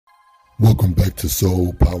Welcome back to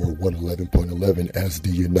Soul Power 111.11 as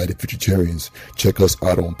the United Futuritarians. Check us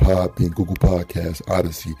out on Podbean, Google Podcasts,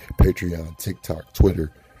 Odyssey, Patreon, TikTok,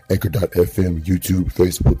 Twitter, Anchor.fm, YouTube,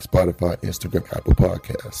 Facebook, Spotify, Instagram, Apple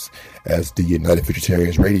Podcasts as the United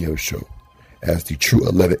Futuritarians radio show, as the true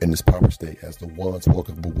 11 in this power state, as the ones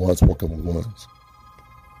walking with ones walking with ones.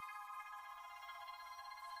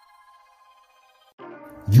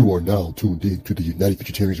 You are now tuned in to the United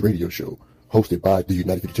Futuritarians radio show, hosted by the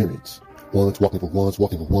United Futuritarians. Ones walking for ones,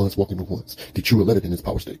 walking for ones, walking for ones. The true 11 in this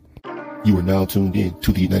power state. You are now tuned in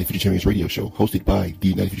to the United Futuritarians radio show, hosted by the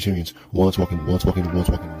United Futuritarians. Ones walking for ones, walking for ones,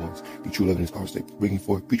 walking for ones. The true 11 in this power state. Bringing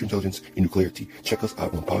forth future intelligence and new clarity. Check us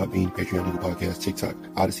out on Podbean, Patreon, Google Podcasts, TikTok,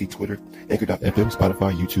 Odyssey, Twitter, Anchor.fm,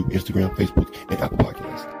 Spotify, YouTube, Instagram, Facebook, and Apple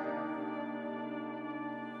Podcasts.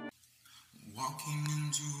 Walking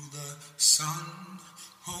into the sun.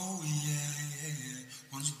 Oh yeah,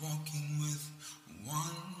 one's walking with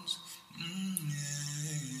ones,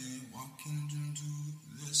 yeah, walking into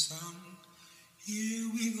the sun. Here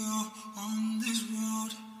we go on this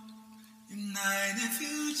road, United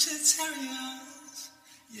Futuritarians,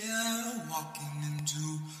 yeah, walking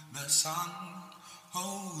into the sun.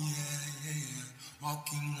 Oh yeah,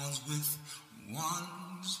 walking ones with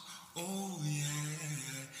ones. Oh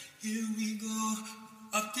yeah, here we go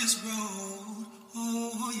up this road.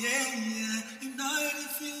 Oh yeah, United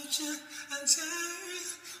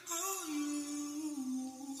Futuritarians. Oh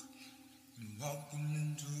you walking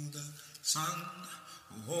into the sun.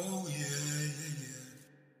 Oh yeah.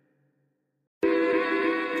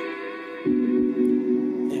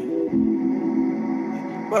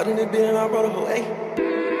 But in the bin, I brought a whole A.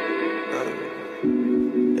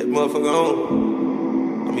 That motherfucker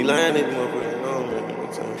on. I be lying, that motherfucker.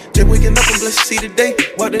 Just waking up and blessed to see the day.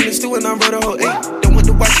 Walked in the stew and I brought a whole eight. Don't want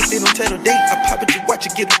to watch it, they don't tell no date. I pop it, you watch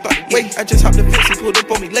it, get up out the way. I just hopped the fence and pulled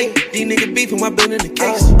up on me late. These niggas beefing, my belt in the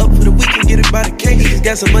case. Up for the weekend, get it by the case. Niggas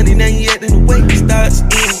got some money, now he acting away. Starts in,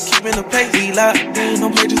 keeping the pace. We locked in,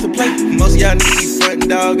 don't play just to play. Most of y'all niggas be frontin',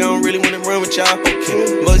 dog. I don't really wanna run with y'all.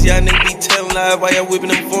 Okay. Most of y'all niggas be telling lies while y'all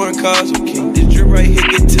whipping them foreign cars. Okay. This drip right here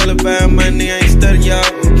get televised, my nigga ain't studying y'all.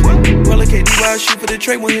 Okay. Roller KD while I shoot for the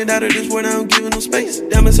tray. One hand out of this world, I don't give no space.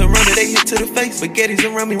 Diamonds around it, they hit to the face. Spaghetti's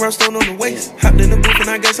around me, rhinestone on the waist. Hopped in the booth and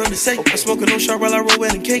I got something to say. I'm smoking no shot while I roll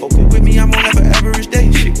wedding cake. With me, I'm gonna have an average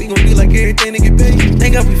day. Shit, we gon' do like everything to get paid.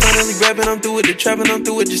 Thank God we finally rapping, I'm through with the trapping, I'm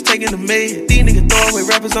through with just taking the maid. These niggas throw away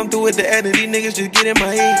rappers, I'm through with the ad, and these niggas just get in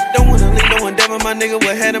my head. Don't wanna link, don't want that, my nigga.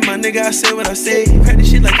 What had in my nigga, I said what I said.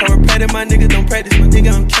 Practice shit like chiropractic, my nigga don't practice, my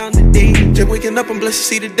nigga, I'm counting the days. Just waking up, I'm blessed to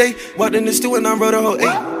see the day. Walked in the stew and I brought a whole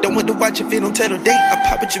eight. Don't want to watch if it don't tell no date. I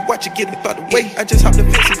pop it, you watch it, get up out the way. I just hopped the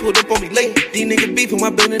fence and pulled up on me late. These niggas beefing, my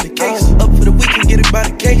belt in the case. Up for the weekend, get it by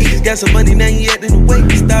the case. Niggas got some money, now he acting away.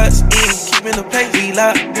 Starts in, keeping the pace. We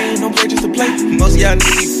locked in, don't play just to play. Most of y'all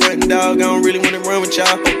niggas be frontin', dog. I don't really wanna run with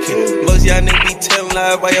y'all. Okay. Most of y'all niggas be telling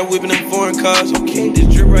lies while y'all whipping them foreign cars. Okay. This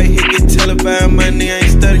drip right here get televised, my nigga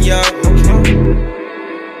ain't studying y'all. Okay.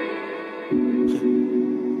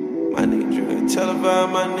 My nigga drip televised,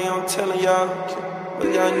 my nigga I'm telling y'all. Okay. But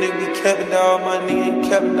y'all niggas be capping, dog. My nigga ain't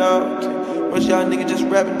capping, dog. Okay. Most y'all niggas just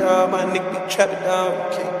rapping, dog. My nigga be trapping, dog.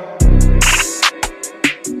 Okay.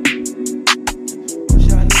 Most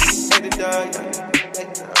y'all niggas be acting, dog. Y'all niggas be acting,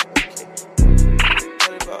 dog. Okay.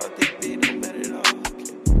 Tell it about this beat, don't matter at all.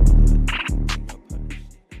 Okay.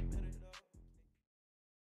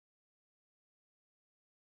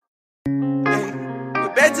 Hey,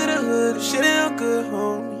 we're back to the hood. The shit ain't good,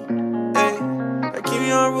 homie. Hey, I keep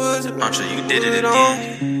you on woods. I'm sure you did it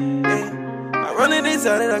again. Hey, I run it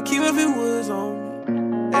inside and I keep a few woods on me.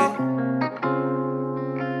 Hey,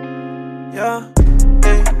 yeah.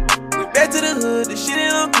 Hey, we back to the hood. This shit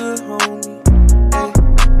ain't all good, homie. Hey,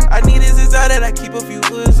 I need this inside that I keep a few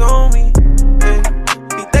woods on me. Hey,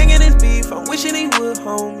 he thinking it's beef. I'm wishing he would,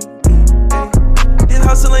 homie. Hey, this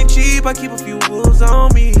hustle ain't cheap. I keep a few woods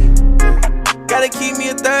on me. Hey, gotta keep me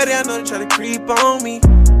a 30. I know they try to creep on me.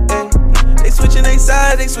 Hey, they switching they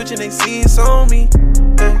side, they switching they seats on me.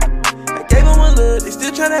 Hey, I gave them a look, they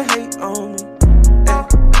still tryna hate on me. Ay,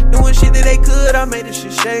 doing shit that they could, I made this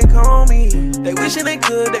shit shake on me. They wishing they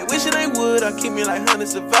could, they wishing they would. I keep me like 100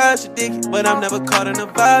 survives, you dig it. But I'm never caught in a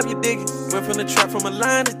vibe, you dig it. Went from the trap, from a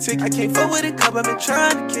line to tick. I can't fuck with it, cause I've been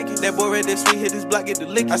trying to kick it. That boy right there sweet, hit this block, get the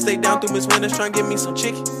lick. I stay down through Miss Winters, tryna get me some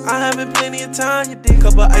chicken. I having plenty of time, you dig.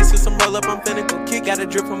 Couple ice with some roll up, I'm finna go kick. Got a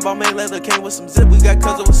drip from Balmain leather, came with some zip. We got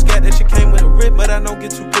cousin with scat, that shit came with a rip. But I don't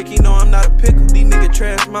get too picky, no, I'm not a pickle. These nigga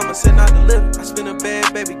trash, mama send out the litter. I spin a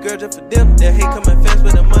bad baby girl just for dinner. That hate coming fast,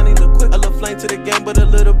 but the money look quick. A little flame to the game, but a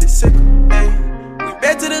little bit sicker. Ay, we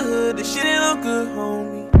back to the hood, this shit ain't all good,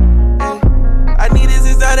 homie. Ay, I need his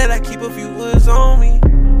desire that I keep a few woods on me.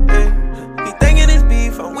 He thinking it's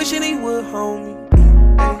beef, I'm wishing he would hold me.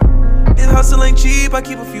 This hustle ain't cheap, I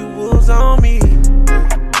keep a few wolves on me.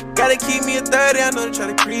 Gotta keep me a 30, I know they try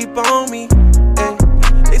to creep on me.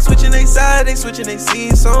 They switching they side, they switching they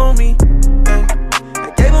seats on me.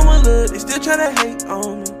 I gave them a look, they still try to hate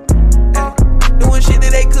on me. Doing shit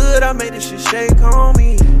that they could, I made this shit shake on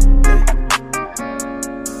me.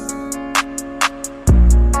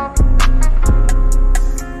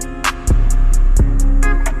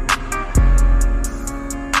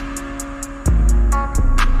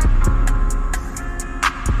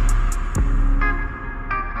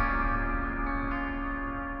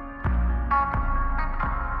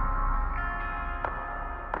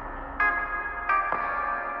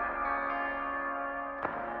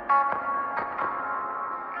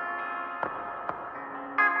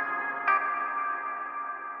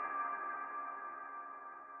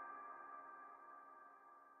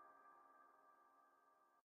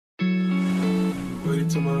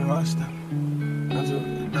 To my heart stop. I took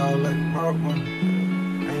the dog like a rock runner.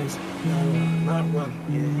 I ain't saying no, not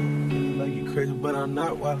running. Yeah, like you crazy, but I'm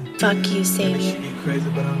not wildin'. Fuck you, Savior. Man, this shit get crazy,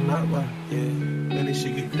 but I'm not wildin'. Yeah, man, this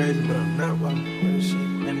shit get crazy, but I'm not wildin'.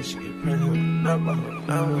 Man, this shit get crazy, but I'm not wildin'.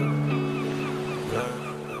 Not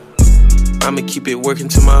wildin'. I'ma keep it working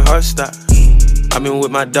till my heart stop. I've been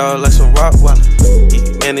with my dog like some Rottweiler.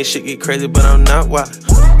 Yeah, man, this shit get crazy, but I'm not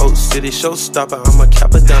wildin'. Old City showstopper, I'm a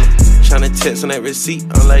Capadonna. Tryna text on that receipt,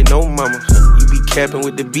 I'm like, no mama. You be capping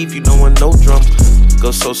with the beef, you don't want no drama.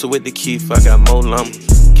 Go Sosa with the Keith, I got more llamas.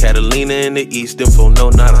 Catalina in the east, them for no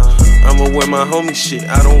nada. I'ma wear my homie shit,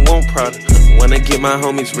 I don't want Prada. When I get my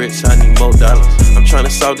homies rich, I need more dollars. I'm tryna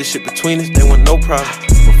solve this shit between us, they want no problem.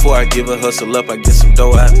 Before I give a hustle up, I get some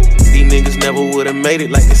dough out. These niggas never would've made it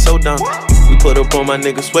like they so dumb. We put up on my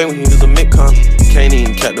nigga Sway when he was a mid-con. Can't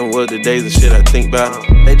even count them words, the days and shit I think about.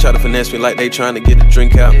 They try to finesse me like they trying to get a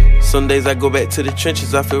drink out. Some days I go back to the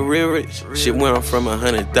trenches, I feel real rich. Shit where I'm from,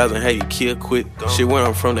 100,000, had you kill quick. Shit where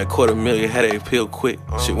I'm from, that $250,000, had they appeal quick.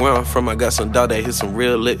 Shit where I'm from, I got some dog that hit some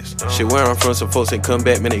real licks. Shit where I'm from, some folks that come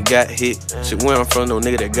back, man, they got hit. Shit where I'm from, no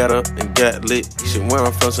nigga that got up and got lit. Shit where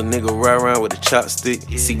I'm from, some nigga ride around with a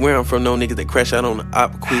chopstick. See where I'm from, no niggas that crash out on the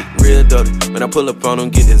op quick. Real dirty, when I pull up on them,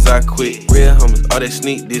 get this I quit. Real homies, all that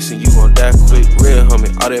sneak this and you gon' die quick. Real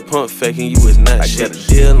homie, all that pump faking, you is not shit. I got a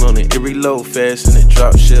deal on it, it reload fast and it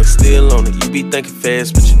drop shit. Still on it, you be thinking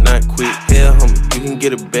fast, but you're not quick. Hell homie, you can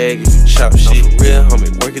get a bag if you chop shit. Real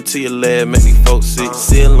homie, work it to your lab, make these folks sick.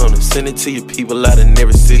 Seal on it, send it to your people out of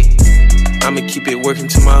never city. I'ma keep it working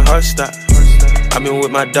till my heart stop. I've been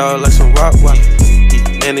with my dog like some Rottweiler.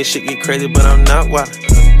 Man, this shit get crazy, but I'm not wild.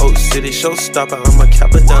 Old City showstopper, I'm a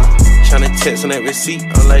Capadonna. Tryna text on that receipt,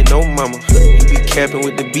 I'm like, no mama. You be capping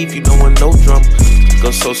with the beef, you don't want no drama.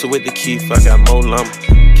 Go Sosa with the Keith, I got more llama.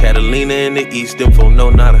 Catalina in the east, them for no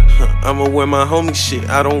nada. I'ma wear my homie shit,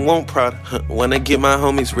 I don't want Prada. When I get my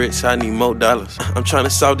homies rich, I need more dollars. I'm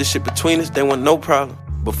tryna solve this shit between us, they want no problem.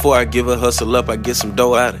 Before I give a hustle up, I get some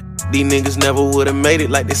dough out of it. These niggas never would've made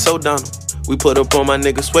it like they so done. We put up on my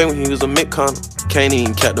nigga Sway when he was a mid-con. Can't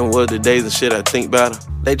even count them words, the days and shit I think about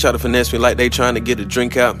them. They try to finesse me like they trying to get a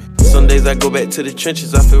drink out me. Some days I go back to the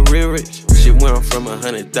trenches, I feel real rich. Shit where I'm from,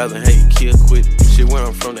 100,000, had you kill quick. Shit where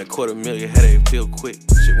I'm from, that $250,000, had they appeal quick.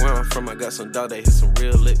 Shit where I'm from, I got some dog that hit some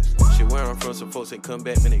real licks. Shit where I'm from, some folks that come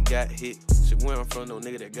back, man, they got hit. Shit where I'm from, no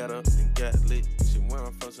nigga that got up and got lit. Shit where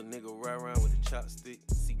I'm from, some nigga ride around with a chopstick.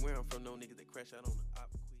 See where I'm from, no nigga that crash out on the op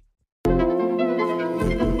quick.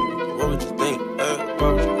 What would you think?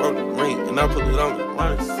 Roll the ring, and I put it on the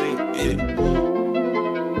line to sing, yeah.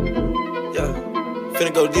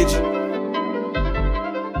 Finna go digi.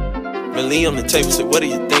 Lee on the table, said, what do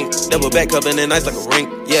you think? Double back up and then nice like a ring.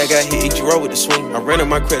 Yeah, I got hit, you roll with the swing. I ran on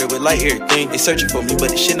my credit with like everything. They searching for me,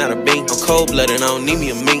 but this shit not a bing. I'm cold-blooded, I don't need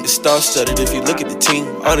me a mink. The star-studded if you look at the team.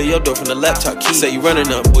 Order your door from the laptop key. Say you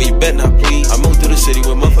running up, boy, you bet not please. I moved through the city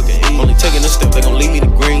with motherfucking E. Only taking a step, they gon' leave me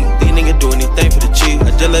the green. These niggas do anything for the cheese.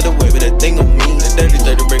 I just let her wave, but that thing on me. That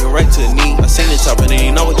dirty bring her right to the knee. I seen the top and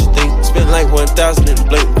they ain't know what you think. Spent like 1,000 in the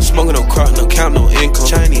plate. I'm smoking no crop, no count, no income.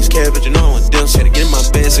 Chinese cabbage, you know I want them. Gotta get in my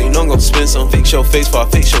bed, so you know I'm gon' spend some. Fix your face before I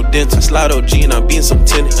fix your dent. I slide OG and I be in some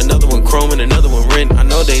tenant. Another one chrome and another one rent. I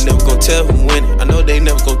know they never gon' tell who win it. I know they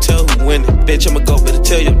never gon' tell who win it. Bitch, I'ma go, better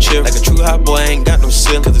tell your chill. Like a true too hot, boy, I ain't got no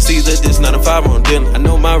ceiling. Cause it's either this 9 to 5 or I'm dealing. I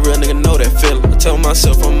know my real nigga know that feeling. I tell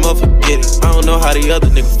myself I'm up, forget it. I don't know how the other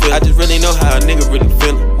nigga feel. I just really know how a nigga really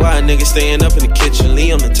feelin'. Why a nigga staying up in the kitchen,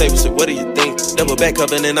 lean on the table, say what do you think? Double back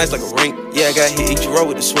up and then nice like a ring. Yeah, I got hit, each roll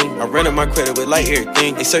with the swing. I ran up my credit with like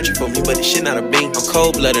everything. They searching for me, but this shit not a bean. I'm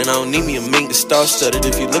cold blooded, I don't need me a mink. The star studded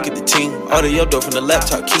if you look at the team. Order your door from the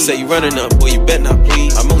laptop key. Say you running up, boy, you bet not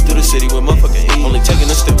please. I moved through the city with motherfucking heat. Only taking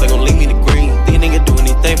a step, they gon' leave me the green. These niggas do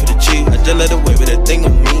anything for the cheap. I just let her wait with that thing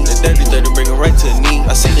on me. The dirty bring her right to the knee.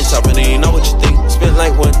 I seen the top and they ain't know what you think. Spent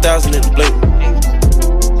like 1,000 in the blink.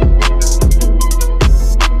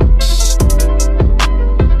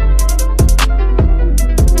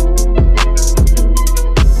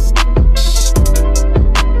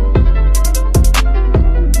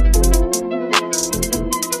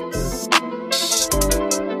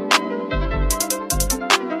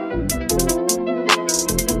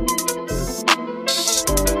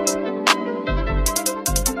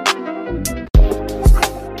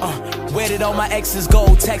 All my exes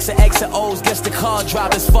go, text and X and O's. Guess the card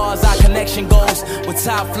drop as far as our connection goes. With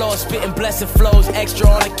top floor, spitting blessed flows. Extra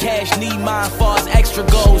on the cash, need mine far as extra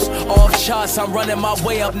goes. Off charts, I'm running my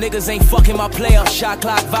way up. Niggas ain't fucking my play up. Shot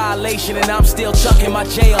clock violation, and I'm still chucking my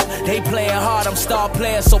J up. They playing hard, I'm star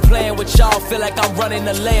player, so playing with y'all feel like I'm running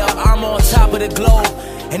the layup. I'm on top of the globe.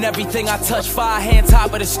 And everything I touch, fire hand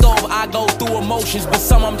top of the stove. I go through emotions, but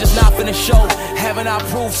some I'm just not finna show. Haven't I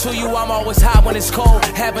proved to you I'm always hot when it's cold?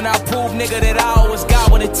 Haven't I proved, nigga, that I always got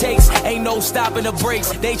what it takes? Ain't no stopping the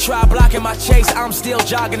brakes. They try blocking my chase, I'm still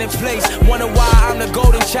jogging in place. Wonder why I'm the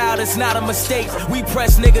golden child, it's not a mistake. We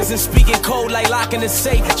press niggas and speaking code like locking the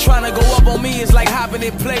safe. Trying to go up on me is like hopping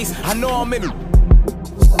in place. I know I'm in it,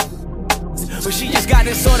 but she just got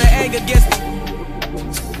this sort of anger against me.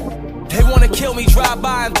 They wanna kill me, drive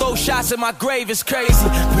by and throw shots at my grave, it's crazy.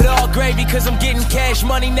 But all gravy cause I'm getting cash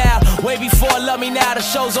money now. Way before Love Me Now, the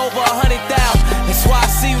show's over 100,000. That's why I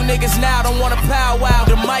see you niggas now, don't wanna powwow.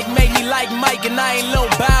 The mic made me like Mike and I ain't low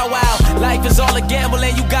bow wow. Life is all a gamble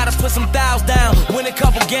and you gotta put some thousands down. Win a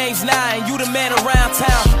couple games now and you the man around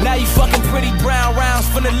town. Now you fucking pretty brown rounds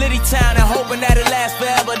from the Liddy town and hoping that it lasts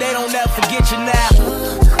forever, they don't ever forget you now.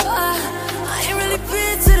 I ain't really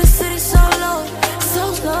been to the city so long. So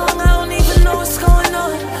long, I don't even know what's going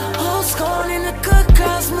on. Hoes gone and the good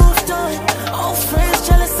girls moved on. Old friends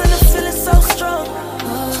jealous and the feeling so strong.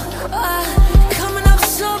 Coming up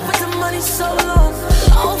short but the money so long.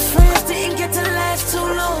 Old friends didn't get to last too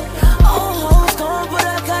long. Old hoes gone but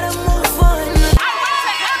I gotta move on. I went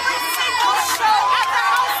to every single show at the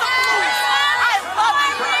House of Blues. I love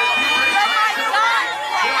you. You're my God.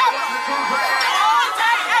 All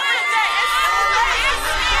day, every day.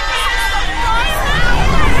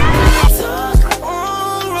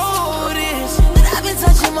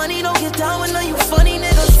 Money don't get down when you funny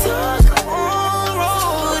niggas talk on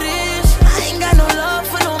road ish. I ain't got no love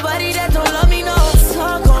for nobody that don't love me, no.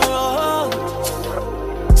 Talk on road.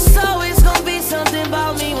 So it's gonna be something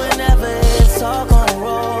about me whenever it's talk on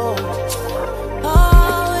road.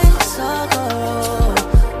 Oh, it's talk on road.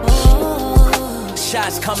 Oh.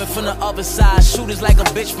 Shots coming from the other side. Shooters like a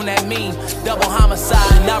bitch from that meme. Double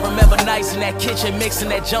homicide. And I remember nights in that kitchen mixing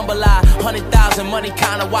that jambalaya. 100,000 money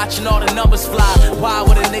kinda watching all the numbers fly. Why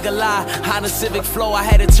would a nigga lie? Honda Civic Flow, I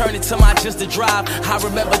had to turn it to my just to drive. I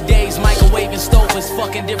remember days microwaving stovers,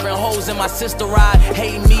 fucking different hoes in my sister ride.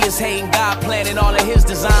 Hating me is hating God, planning all of his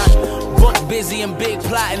design. Book busy and big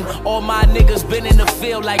plotting. All my niggas been in the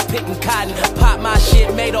field like picking cotton. Pop my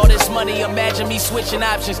shit, made all this money. Imagine me switching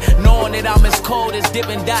options, knowing that I'm as cold as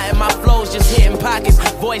dipping dot. My flows just hitting pockets,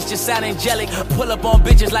 voice just sound angelic. Pull up on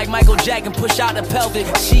bitches like Michael Jackson, push out the pelvic.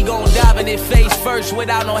 She gon' dive in it face first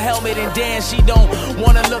without no helmet, and then she don't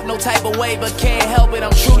wanna look no type of way, but can't help it.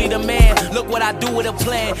 I'm truly the man. Look what I do with a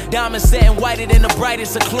plan. Diamond setting whiter than the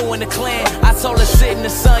brightest, a clue in the clan. I told her sit in the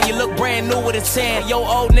sun, you look brand new with a tan. Yo,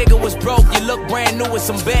 old nigga was broke, you look brand new with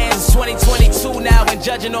some bands. It's 2022 now, and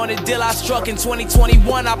judging on the deal I struck in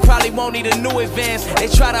 2021, I probably won't need a new advance. They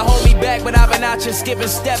try to hold me back, but I've been out here skipping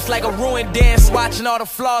steps like a ruined dance. Watching all the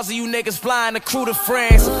flaws of you niggas flying the crew to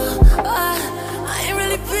France. I ain't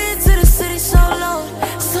really been to the city so long.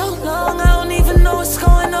 So long, I don't even know what's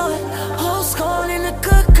going on. Hoes gone and the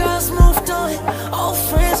good girls moved on. Old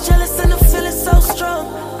friends jealous and the feeling so strong.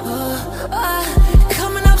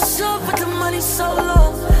 Coming up short but the money so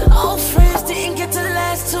long. Old friends didn't get to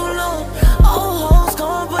last too long. Old hoes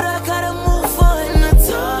gone but I gotta move on. And the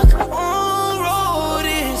talk on road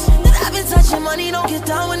is that I've been touching money, don't get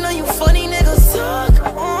down when you funny niggas talk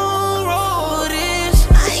on road is.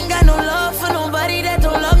 I ain't got no love for nobody that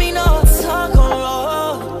don't love me, no. Talk on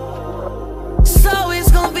road. So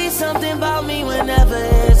it's gonna be something about me whenever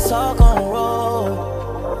it's talk on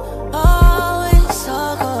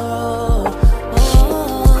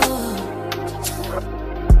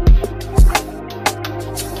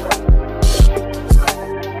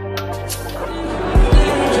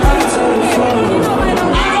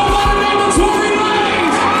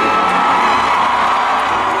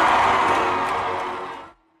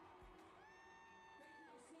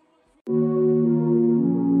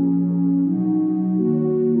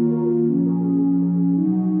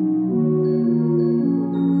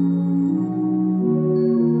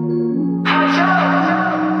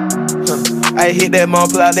I hit that mall,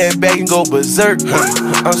 pull out that bag and go berserk.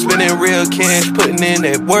 I'm spending real cash, putting in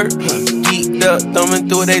that work. Geeked up, thumbing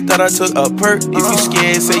through it, they thought I took a perk. If you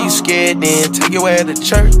scared, say you scared, then take your ass to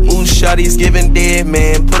church. Ooh, shawty's giving dead,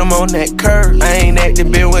 man, put them on that curve. I ain't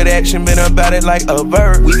acting, been with action, been about it like a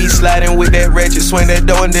bird. We be sliding with that ratchet, swing that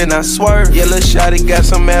door and then I swerve. Yeah, lil' shawty got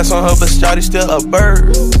some ass on her, but shawty still a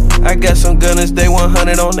bird. I got some gunners, they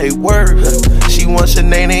 100 on they word. She wants your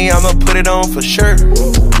name, I'ma put it on for sure.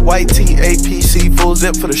 White tee, APC, full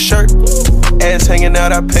zip for the shirt. Ass hanging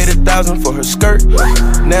out, I paid 1,000 for her skirt.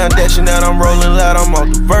 Now I'm dashing out, I'm rolling loud, I'm off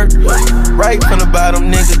the vert. Right from the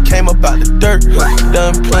bottom, nigga came up out the dirt.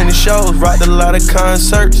 Done plenty shows, rocked a lot of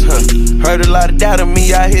concerts. Heard a lot of doubt of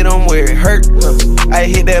me, I hit them where it hurt. I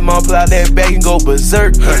hit that mall, pull out that bag and go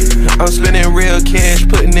berserk. I'm spending real cash,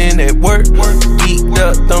 putting in that work. Geeked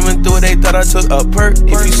up, thumbing through it, they thought I took a perk.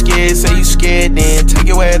 If you scared, say you scared, then take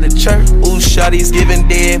your ass to church. Ooh, shawty's giving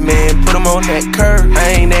dead, man, put them on that curve.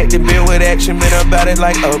 I ain't acting, been with action, been about it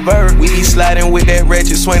like a bird. We be sliding with that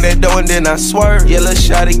ratchet, swing that door and then I swerve. Yeah, lil'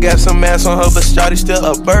 shawty got some ass on her, but shawty still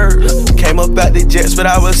a bird. Came up out the jets, but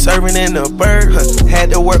I was serving in a bird.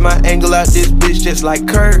 Had to work my angle out this bitch just like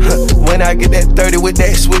Kurt. When I get that 30 with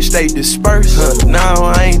that switch, they disperse.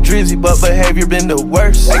 Nah, I ain't drizzy, but behavior been the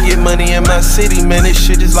worst. I get money in my city, man, this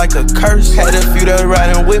shit is like a curse. Had a few that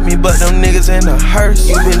riding with me, but them niggas in a hearse.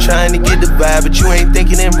 You been trying to get the vibe, but you ain't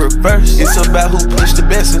thinking in reverse. It's about who pushed the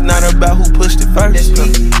best, it's not about who pushed it first.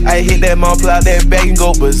 I hit that mall, pull out that bag and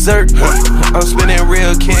go berserk. I'm spending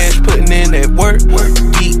real cash, putting in that work.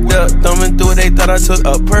 Geeked up, thumbing through it, they thought I took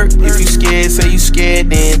a perk. If you scared, say you scared,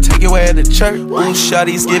 then take your ass to church. Ooh,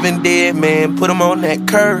 shawty's giving dead, man, put them on that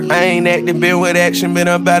curve. I ain't acting, been with action, been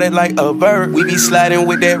about it like a bird. We be sliding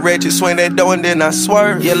with that ratchet, swing that door and then I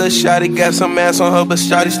swerve. Yeah, lil' shawty got some ass on her, but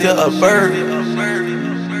shawty still a bird.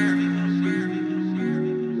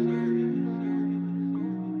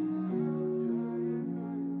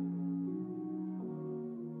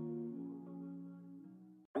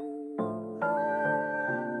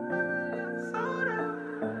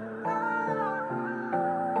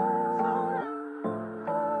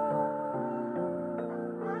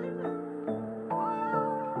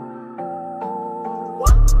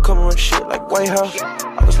 Come on, shit like White House.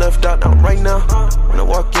 I was left out, now I'm right now. When I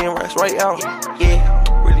walk in, rats right out. Yeah,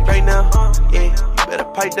 really right now. Yeah, you better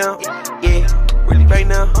pipe down. Yeah, really right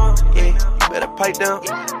now. Yeah, you better pipe down.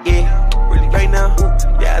 Yeah, really right now.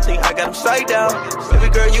 Yeah, I think I got him sight down. Baby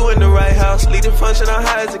girl, you in the right house. Leading function, I'm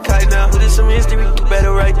high as a kite now. Put in some history, you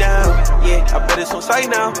better write down. Yeah, I bet it's on sight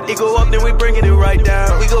now. It go up, then we bringing it right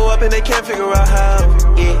down. We go up and they can't figure out how.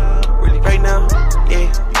 Yeah, really right now.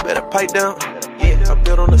 Yeah, you better pipe down. Yeah, I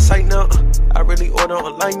built on the site now. I really order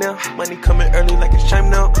online now. Money coming early like it's chime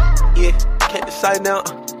now. Yeah, can't decide now.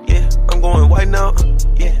 Yeah, I'm going white now.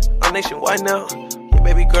 Yeah, I'm nationwide now. Yeah,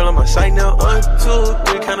 baby girl on my side now. 1,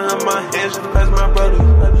 2, 3, counting on my hands just past my brother.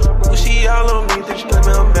 Ooh, she all on me, think she claim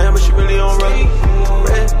I'm bad, but she really on rugby.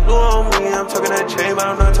 Red, blue on me, I'm talking that chain, but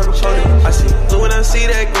I'm not talking police. I see blue when I see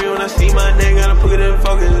that green, when I see my name, gotta put it in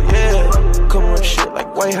focus. Yeah, come on, shit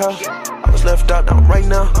like White House. I was left out, now I'm right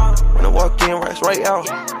now. When I walk in, rats right out.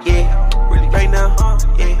 Yeah, really right now.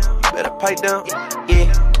 Yeah, you better pipe down. Yeah,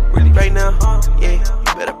 really right now. Yeah,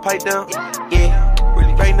 you better pipe down. Yeah,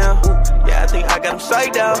 really right now. Yeah, I think I got him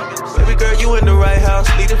sight down. Baby girl, you in the right house.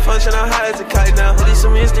 Leading function, I'm high as a kite now. Put in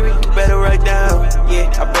some history, you better write down. Yeah,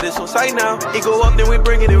 I bet it's on sight now. It go up, then we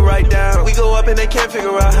bringing it right down. We go up and they can't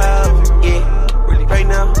figure out how. Yeah, really right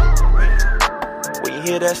now. When you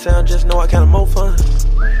hear that sound, just know I got more fun.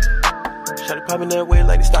 Shawty poppin' that way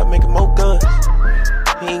like they stop making more guns.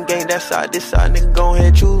 He ain't gang that side, this side, nigga gon'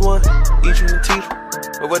 ahead choose one. Eat you and teach.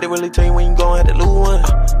 But what they really tell you when you gon' have to lose one.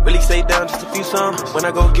 Really stay down just a few some. When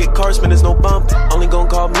I go get cars, man, there's no bump. Only gon'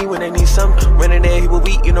 call me when they need something. Running there, he will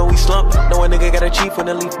beat, you know we slump. Know a nigga got a chief when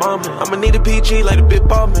they leave bombing. I'ma need a PG like a big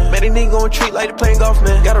ball, man. Man, they nigga gon' treat like they playing golf,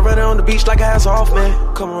 man. Gotta run it on the beach like a ass off,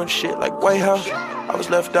 man. Come on, shit like White House. I was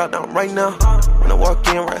left out, now I'm right now. When I walk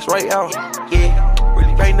in, rats right out. Yeah,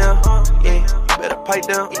 really right now. Yeah, you better pipe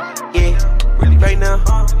down. Yeah, really right now.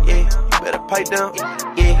 Yeah, you better pipe down.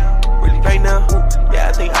 Yeah, really right now. Yeah,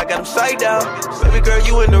 I think I got him sight down. Baby girl,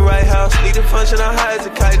 you in the right house. Leading function, I'm high as a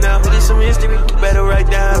kite now. Put in some history, you better write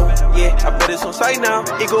down. Yeah, I bet it's on sight now.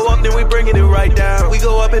 It go up, then we bringing it right down. We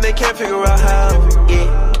go up and they can't figure out how.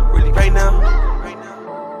 Yeah, really right now.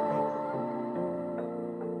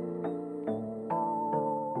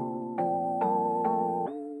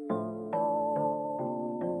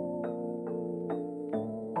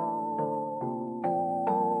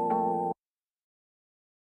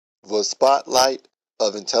 The Spotlight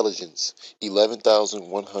of intelligence,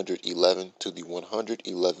 11,111 to the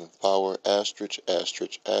 111th power, asterisk,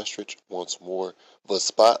 asterisk, asterisk, once more. The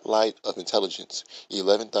spotlight of intelligence,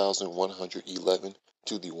 11,111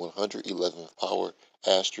 to the 111th power,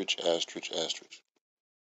 asterisk, asterisk, asterisk.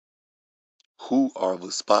 Who are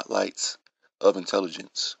the spotlights of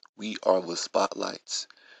intelligence? We are the spotlights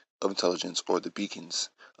of intelligence, or the beacons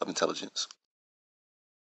of intelligence.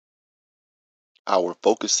 Our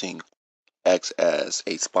focusing acts as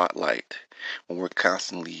a spotlight when we're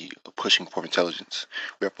constantly pushing for intelligence.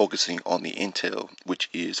 We're focusing on the intel, which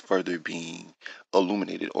is further being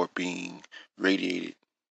illuminated or being radiated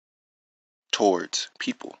towards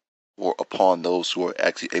people or upon those who are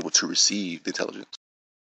actually able to receive the intelligence.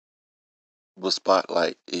 The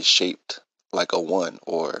spotlight is shaped like a one,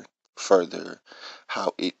 or further,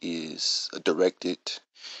 how it is directed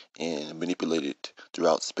and manipulated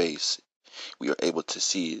throughout space. We are able to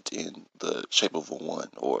see it in the shape of a one,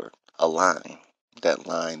 or a line. That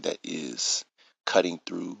line that is cutting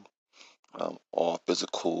through all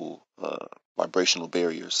physical vibrational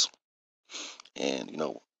barriers, and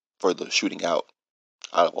further shooting out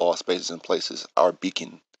of all spaces and places. Our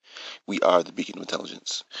beacon. We are the beacon of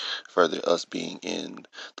intelligence. Further, us being in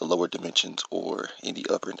the lower dimensions, or in the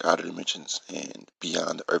upper and outer dimensions, and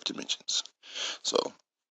beyond the earth dimensions. So,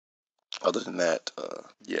 other than that,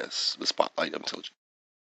 yes, the spotlight of intelligence.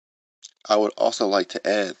 I would also like to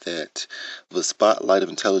add that the spotlight of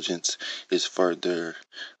intelligence is further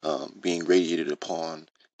being radiated upon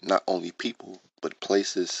not only people, but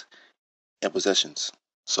places and possessions.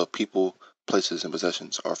 So people, places, and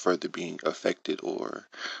possessions are further being affected, or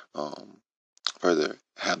further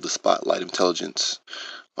have the spotlight of intelligence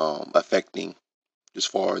affecting, as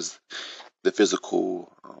far as the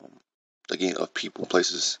physical, again, of people,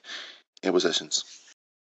 places, and possessions.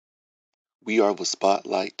 We are the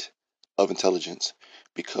spotlight of intelligence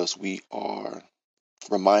because we are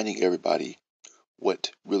reminding everybody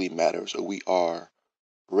what really matters, or we are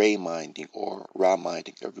reminding or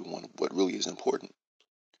reminding everyone what really is important.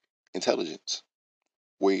 Intelligence.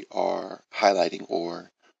 We are highlighting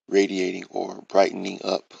or radiating or brightening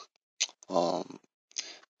up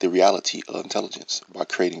the reality of intelligence by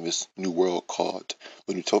creating this new world called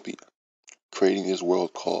the Newtopia. Creating this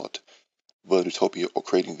world called the Newtopia, or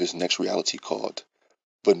creating this next reality called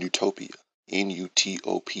the Newtopia.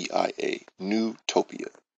 Nutopia. Newtopia.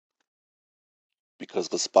 Because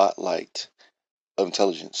the spotlight of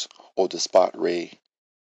intelligence, or the spot ray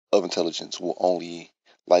of intelligence, will only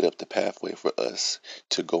light up the pathway for us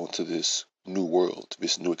to go into this new world,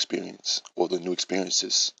 this new experience, or the new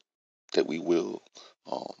experiences that we will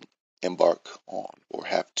embark on, or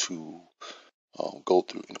have to go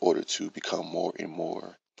through in order to become more and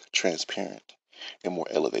more transparent and more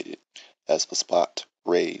elevated as the spot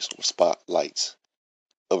rays or spotlights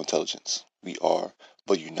of intelligence. We are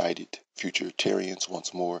the United Futuritarians,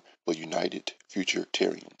 once more, the United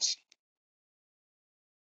Futuritarians.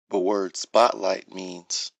 The word spotlight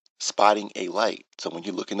means spotting a light. So when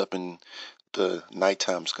you're looking up in the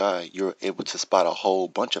nighttime sky, you're able to spot a whole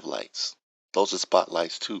bunch of lights. Those are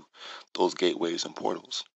spotlights too, those gateways and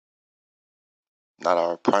portals. Not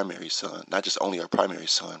our primary sun, not just only our primary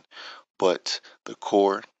sun, but the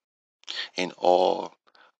core and all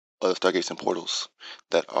other stargates and portals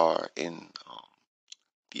that are in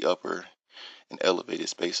the upper and elevated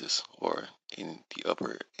spaces, or in the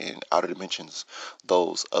upper and outer dimensions.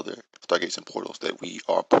 Those other stargates and portals that we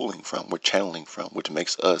are pulling from, we're channeling from, which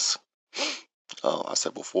makes us, I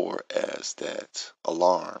said before, as that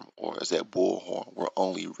alarm or as that bullhorn. We're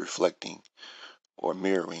only reflecting or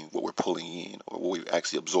mirroring what we're pulling in, or what we're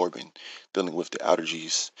actually absorbing, dealing with the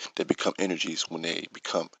energies that become energies when they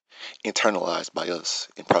become internalized by us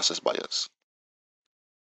and processed by us.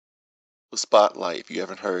 The spotlight, if you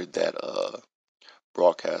haven't heard that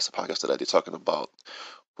broadcast, a podcast that I did talking about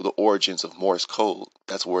the origins of Morse code,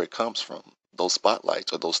 that's where it comes from. Those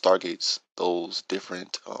spotlights, or those stargates, those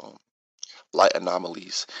different light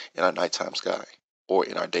anomalies in our nighttime sky, or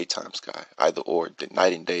in our daytime sky. Either or, the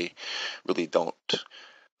night and day really don't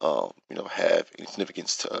have any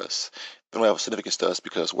significance to us. They don't have significance to us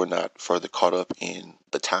because we're not further caught up in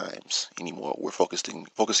the times anymore. We're focusing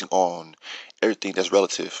on everything that's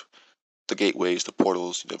relative. The gateways, the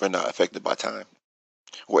portals, they're not affected by time.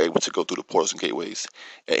 We're able to go through the portals and gateways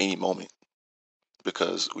at any moment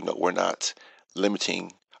because we're not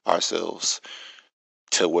limiting ourselves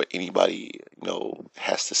to what anybody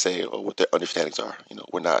has to say, or what their understandings are.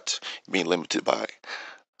 We're not being limited by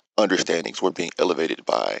understandings. We're being elevated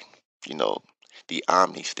by the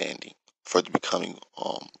omni standing, further becoming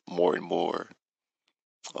more and more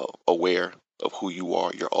aware of who you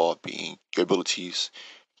are, your all being, your abilities,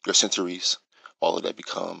 your sensories, all of that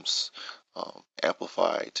becomes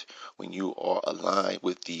amplified when you are aligned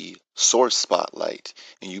with the source spotlight,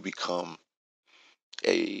 and you become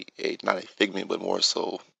a not a figment, but more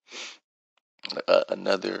so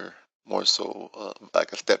another, more so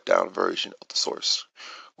like a step down version of the source.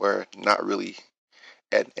 We're not really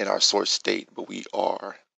in our source state, but we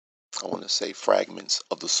are, I want to say, fragments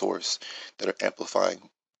of the source that are amplifying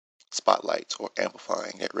spotlights or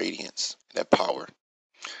amplifying that radiance, that power,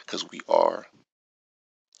 because we are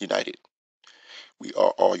united. We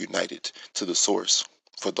are all united to the source.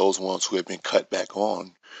 For those ones who have been cut back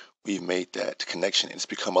on, we've made that connection, and it's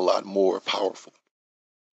become a lot more powerful.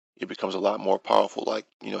 It becomes a lot more powerful. Like,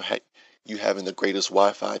 you having the greatest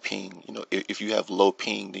Wi-Fi ping. If you have low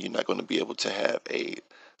ping, then you're not going to be able to have a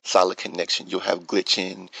solid connection. You'll have glitch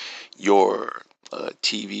in your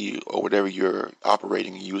TV or whatever you're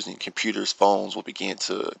operating and using. Computers, phones will begin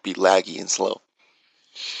to be laggy and slow.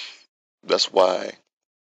 That's why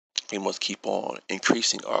we must keep on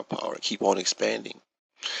increasing our power and keep on expanding,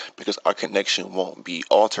 because our connection won't be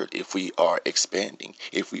altered if we are expanding,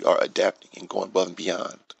 if we are adapting and going above and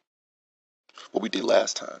beyond what we did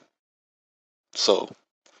last time. So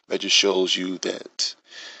that just shows you that,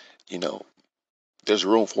 there's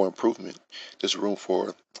room for improvement. There's room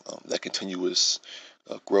for that continuous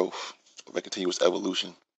growth, that continuous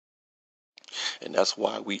evolution. And that's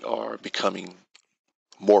why we are becoming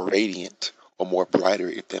more radiant or more brighter,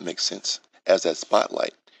 if that makes sense, as that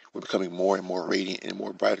spotlight. We're becoming more and more radiant and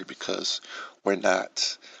more brighter because we're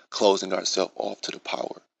not closing ourselves off to the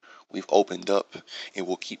power. We've opened up, and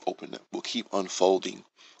we'll keep opening up. We'll keep unfolding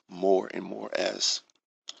more and more as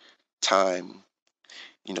time,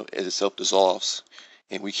 as itself dissolves,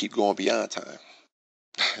 and we keep going beyond time.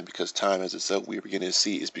 Because time as itself, we're beginning to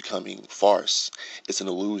see, is becoming farce. It's an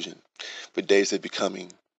illusion. But days are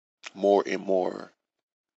becoming more and more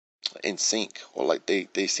in sync, or like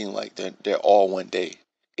they seem like they're all one day.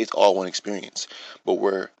 It's all one experience. But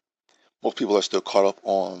where most people are still caught up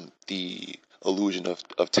on the illusion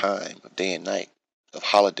of time, of day and night, of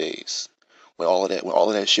holidays, when all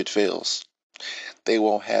of that shit fails, they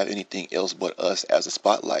won't have anything else but us as the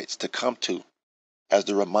spotlights to come to, as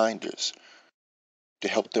the reminders, to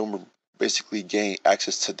help them basically gain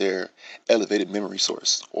access to their elevated memory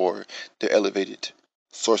source, or their elevated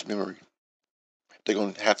source memory. They're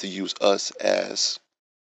going to have to use us as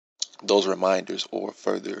those reminders, or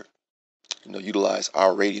further, utilize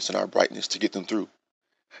our radiance and our brightness to get them through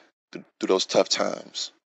those tough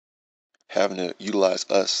times. Having to utilize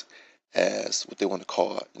us as what they want to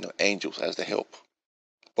call, angels, as the help.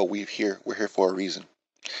 But we're here for a reason,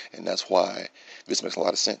 and that's why this makes a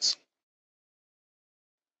lot of sense.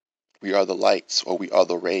 We are the lights, or we are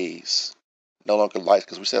the rays. No longer lights,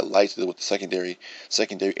 because we said lights with the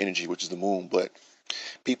secondary energy, which is the moon. But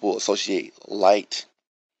people associate light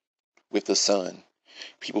with the sun.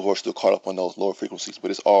 People who are still caught up on those lower frequencies,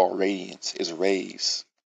 but it's all radiance, it's rays,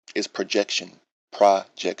 it's projection.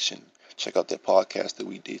 Check out that podcast that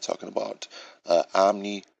we did talking about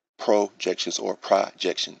omni projections, or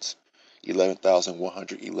projections.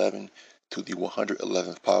 11,111 to the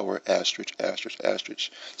 111th power, asterisk, asterisk,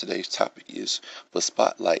 asterisk. Today's topic is the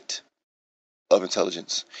spotlight of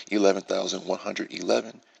intelligence.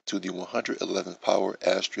 11,111 to the 111th power,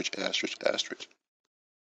 asterisk, asterisk, asterisk.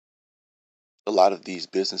 A lot of these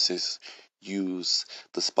businesses use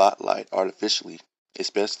the spotlight artificially,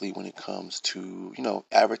 especially when it comes to,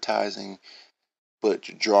 advertising, but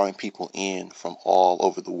drawing people in from all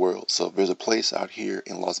over the world. So there's a place out here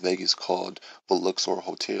in Las Vegas called the Luxor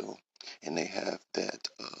Hotel, and they have that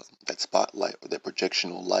spotlight, or that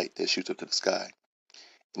projectional light that shoots up to the sky,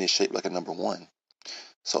 and it's shaped like a number one.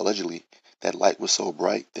 So allegedly, that light was so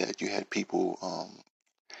bright that you had people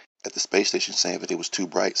at the space station saying that it was too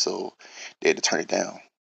bright, so they had to turn it down.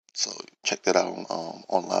 So check that out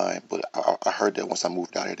online. But I heard that once I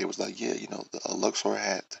moved out here, they was like, yeah, the Luxor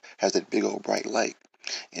has that big old bright light,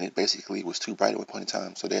 and it basically was too bright at one point in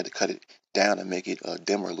time, so they had to cut it down and make it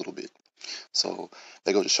dimmer a little bit. So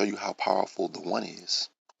they go to show you how powerful the one is,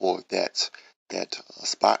 or that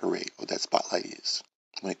spot ray, or that spotlight is,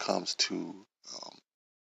 when it comes to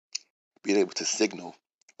being able to signal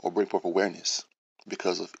or bring forth awareness,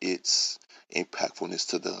 because of its impactfulness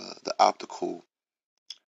to the optical,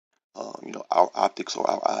 our optics, or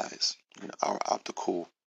our eyes, our optical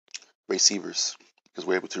receivers, because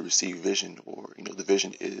we're able to receive vision, or the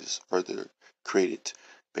vision is further created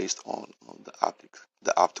based on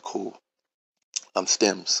the optical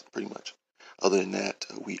stems, pretty much. Other than that,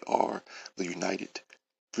 we are the united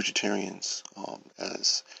Futuritarians,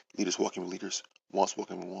 as leaders walking with leaders. once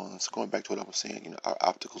walking with ones, going back to what I was saying, our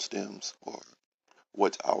optical stems, or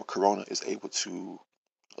what our corona is able to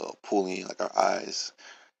pull in, like our eyes,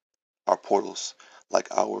 our portals, like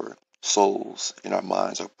our souls and our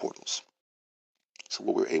minds are portals. So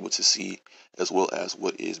what we're able to see, as well as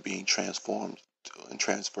what is being transformed and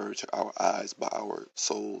transferred to our eyes by our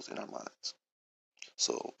souls and our minds.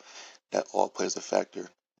 So that all plays a factor.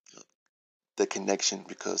 The connection,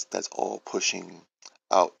 because that's all pushing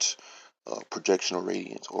out projectional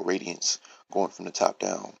radiance, or radiance going from the top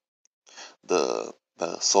down. The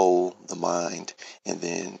soul, the mind, and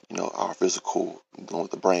then our physical,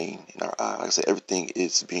 with the brain and our eye. Like I said, everything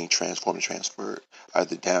is being transformed and transferred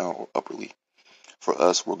either down or upwardly. For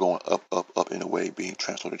us, we're going up, up, up in a way, being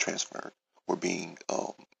transformed and transferred. We're being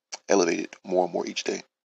elevated more and more each day.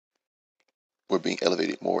 We're being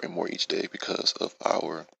elevated more and more each day because of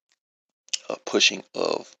our pushing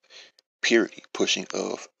of purity, pushing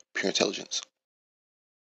of pure intelligence.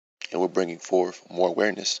 And we're bringing forth more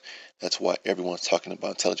awareness. That's why everyone's talking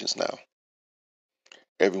about intelligence now.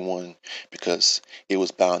 Everyone, because it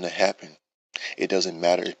was bound to happen. It doesn't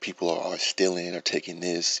matter if people are stealing or taking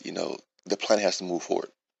this, the planet has to move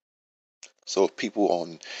forward. So if people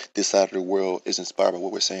on this side of the world is inspired by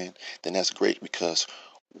what we're saying, then that's great, because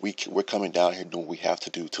we're coming down here doing what we have to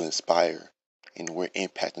do to inspire, and we're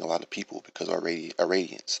impacting a lot of people because our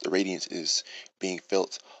radiance, the radiance is being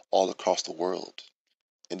felt all across the world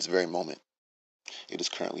in this very moment. It is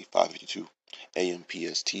currently 5:52 a.m.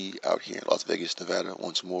 PST out here in Las Vegas, Nevada.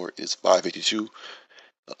 Once more, it's 5:52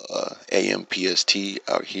 a.m. PST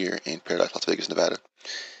out here in Paradise, Las Vegas, Nevada.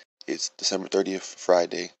 It's December 30th,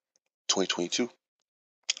 Friday, 2022.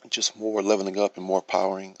 Just more leveling up and more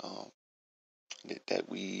powering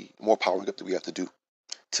more powering up that we have to do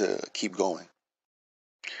to keep going,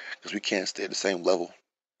 because we can't stay at the same level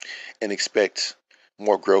and expect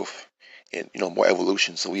more growth and more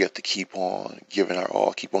evolution. So we have to keep on giving our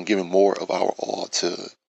all, keep on giving more of our all to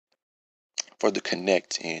further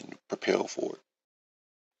connect and propel forward.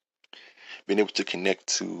 Being able to connect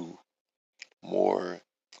to more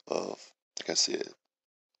of, like I said,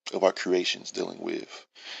 of our creations, dealing with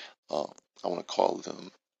I want to call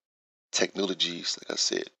them technologies, like I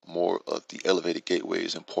said, more of the elevated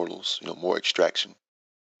gateways and portals, more extraction,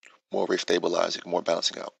 more rate stabilizing, more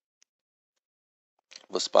balancing out.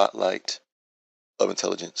 The spotlight of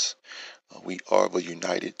intelligence. We are the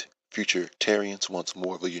United Futuritarians, once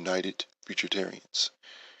more the United Futuritarians.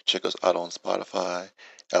 Check us out on Spotify,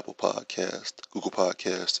 Apple Podcast, Google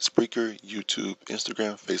Podcast, Spreaker, YouTube,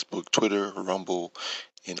 Instagram, Facebook, Twitter, Rumble,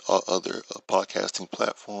 and all other podcasting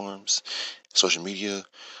platforms, social media.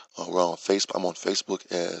 We're on Facebook. I'm on Facebook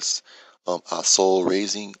as Asoul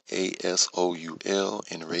Raising, ASOUL,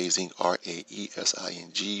 and Raising,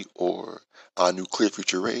 RAESING, or Nuclear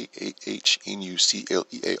Future Ray,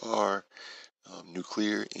 AHNUCLEAR,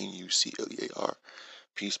 Nuclear, NUCLEAR,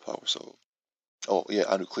 Peace, Power, Soul. Oh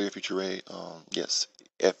yeah, Nuclear Future Ray. Yes,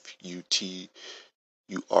 FUTURAE.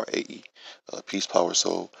 Peace, Power,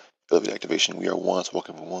 Soul, Elevate Activation. We are ones,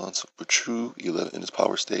 walking for ones, for true 11 in its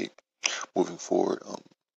power state, moving forward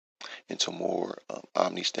into more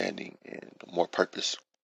omni standing and more purpose,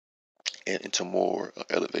 and into more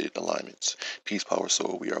elevated alignments. Peace, Power,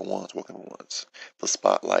 Soul. We are ones, walking for ones. The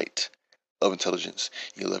spotlight of intelligence,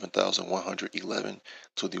 11,111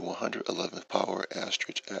 to the 111th power,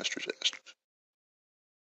 asterisk, asterisk, asterisk.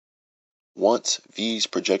 Once these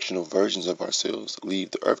projectional versions of ourselves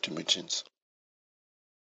leave the earth dimensions,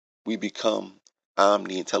 we become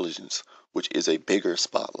omni-intelligence, which is a bigger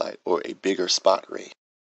spotlight, or a bigger spot ray,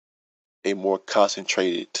 a more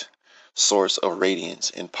concentrated source of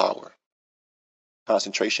radiance and power.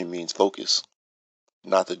 Concentration means focus,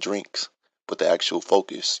 not the drinks, but the actual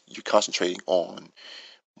focus. You're concentrating on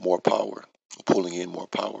more power, pulling in more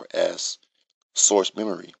power as source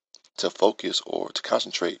memory to focus or to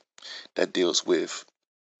concentrate. That deals with,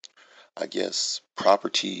 I guess,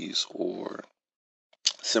 properties or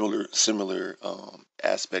similar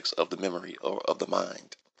aspects of the memory or of the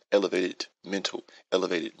mind. Elevated mental,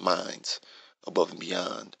 elevated minds, above and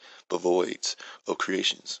beyond the voids of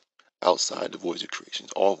creations, outside the voids of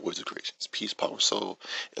creations, all voids of creations. Peace, Power, Soul,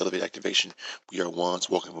 Elevate Activation. We are ones,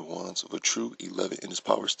 walking with ones, of a true 11 in this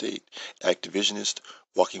power state. Activisionist,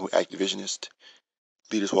 walking with activisionist.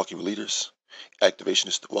 Leaders walking with leaders.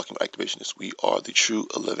 Activationist, walking with activationists. We are the true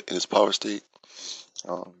 11 in this power state.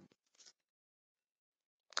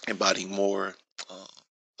 Embodying more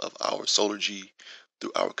of our solargy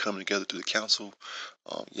through our coming together through the council.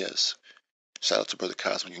 Yes, shout out to Brother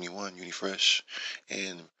Cosmo, Uni One, Uni Fresh,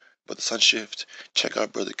 and Brother Sunshift. Check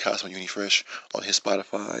out Brother Cosmo Unifresh on his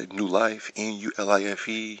Spotify, New Life,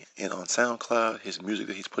 NULIFE, and on SoundCloud, his music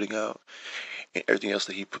that he's putting out, and everything else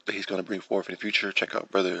that he's going to bring forth in the future. Check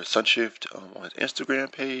out Brother Sunshift on his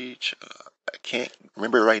Instagram page. I can't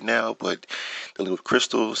remember it right now, but dealing with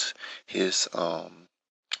crystals, his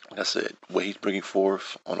like I said, what he's bringing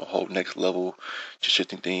forth on a whole next level, just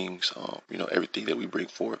shifting things. Everything that we bring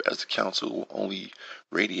forth as a council will only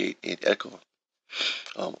radiate and echo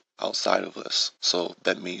outside of us. So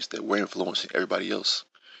that means that we're influencing everybody else,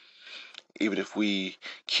 even if we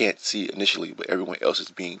can't see it initially, but everyone else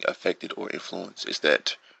is being affected or influenced. It's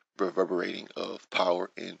that reverberating of power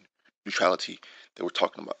and neutrality that we're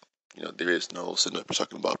talking about. There is no sitting up and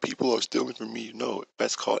talking about people are stealing from me. No,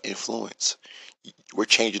 that's called influence. We're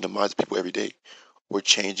changing the minds of people every day. We're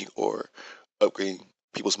changing or upgrading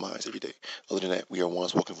people's minds every day. Other than that, we are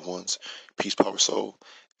ones walking for ones. Peace, power, soul,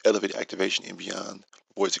 elevated activation, and beyond.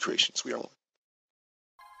 Voice of creations. We are one.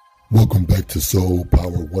 Welcome back to Soul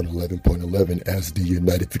Power 111.11 as the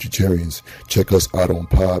United Futuritarians. Check us out on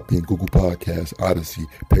Podbean, Google Podcasts, Odyssey,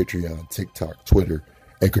 Patreon, TikTok, Twitter,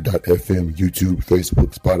 Anchor.fm, YouTube,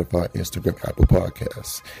 Facebook, Spotify, Instagram, Apple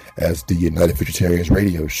Podcasts, as the United Futuritarians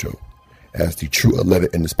radio show, as the true 11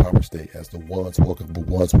 in this power state, as the ones walking with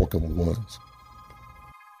ones walking with ones.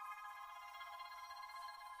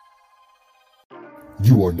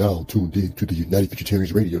 You are now tuned in to the United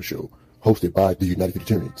Futuritarians radio show, hosted by the United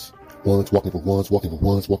Futuritarians. Ones walking for ones, walking for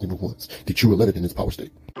ones, walking for ones. The true 11 in this power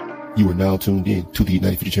state. You are now tuned in to the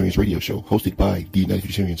United Futuritarians radio show, hosted by the United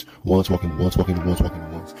Futuritarians. Ones walking for ones, walking for ones, walking for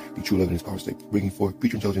ones. The true 11 in this power state, bringing forth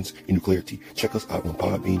future intelligence and new clarity. Check us out on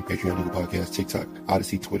Podbean, Patreon, Google Podcasts, TikTok,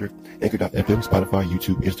 Odyssey, Twitter, Anchor.fm, Spotify,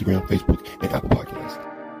 YouTube, Instagram, Facebook, and Apple Podcasts.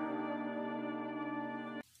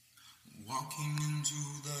 Walking into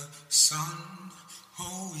the sun,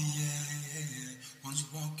 oh yeah, one's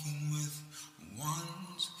walking with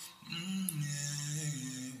ones,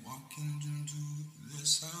 yeah, walking into the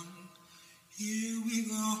sun. Here we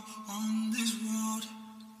go on this road,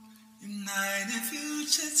 United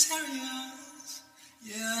Futuritarians,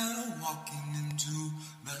 yeah, walking into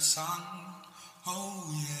the sun,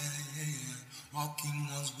 oh yeah, walking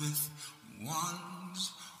ones with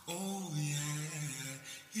ones, oh yeah,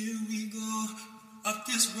 here we go up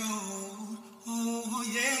this road, oh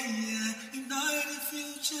yeah, United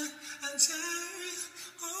Futuritarians,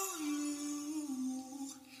 oh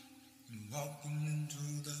you, walking into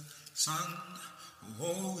the sun,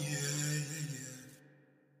 oh yeah.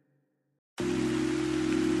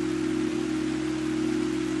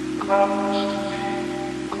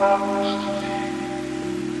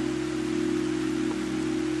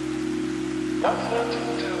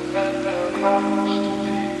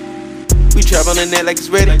 We trap on the net like it's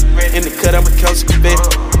ready. In the cut, I'ma count some confetti.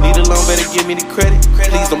 Need a loan, better give me the credit.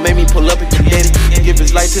 Please don't make me pull up and get it. Give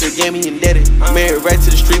his life to the game, he indebted. Married right to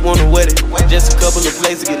the street, wanna wet it. Just a couple of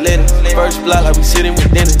plays to get lit. First block like we sitting with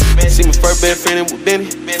Dennis. See my first bed friendin' with Benny.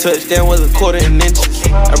 Touchdown was a quarter and inches.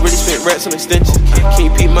 I really spent rats on extensions.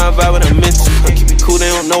 Can't peep my vibe when I'm mental. Keep it cool, they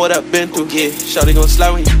don't know what I've been through. Yeah, shawty gon'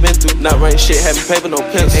 slide when you been through. Not writing shit, having paper, no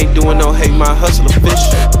pencil. Ain't doing no hate, my hustle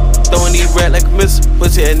official. Throwing these rats like a missile.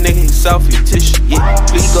 Pussy that nigga, he soft for your tissue. Yeah,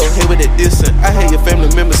 please go ahead with that dissing. I hear your family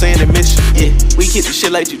members saying they miss you. Yeah, we hit the shit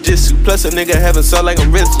like jujitsu. Plus a nigga having saw like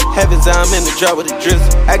I'm Rizzo. Having time in the drop with a drizzle.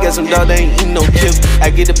 I got some dog that ain't eating no kill. I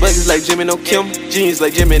get the buckets like Jimmy, no Kim. Genius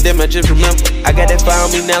like Jimmy, and them I just remember. I got that fire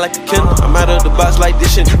on me now like a Kindle. I'm out of the box like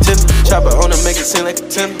this shit Nintendo. Chopper on her, make it seem like a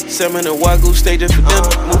tender. Salmon and Wagyu staging for dinner.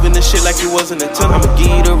 Moving this shit like it wasn't a ton. I'ma give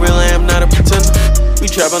you the real, I am not a pretender. We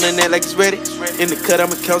trap on the net like it's ready. In the cut,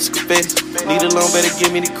 I'ma count some confetti. Need a loan, better give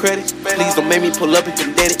me the credit. Please don't make me pull up and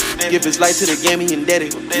condemn it. Give his life to the game, he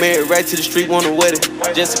indebted. Married right to the street, wanna wet it.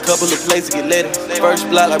 Just a couple of plays to get lit. First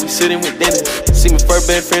block like we sitting with Dennis. See my first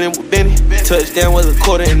bed friendin' with Benny. Touchdown was a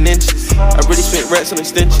quarter and inches. I really spent rats on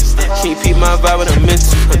extensions. Can't peep my vibe when I'm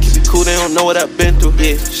mental. Keep it cool, they don't know what I've been through.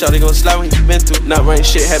 Yeah, shawty gon' slide when you been through. Not writing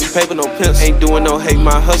shit, having paper, no pencil. Ain't doing no hate,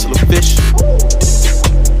 my hustle official.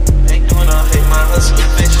 Ain't doing no hate, my hustle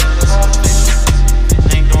official.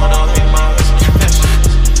 Ain't doing no hate, my hustle official.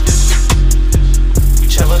 We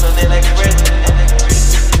travelin' on it like a red.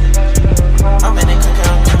 I'm in it, cookin'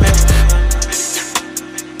 on the bed.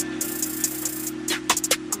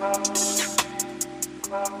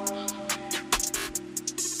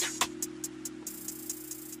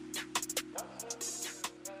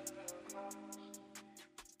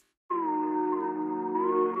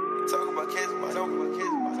 Talk about kids, talk about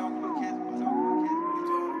kids, talk about kids, talk about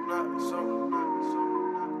kids.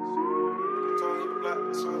 You talking about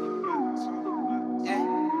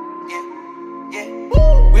yeah.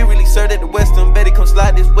 We really served at the Western, Betty come slide.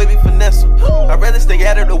 slide this way, we finesse 'em. I'd rather stay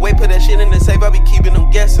out of the way, put that shit in the safe, I be keeping them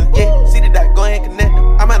guessing. Yeah, see the dot, go ahead and connect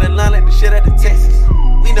them. I'm out of line like the shit out of Texas.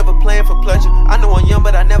 We never playing for pleasure. I know I'm young,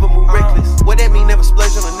 but I never move reckless. What that mean, never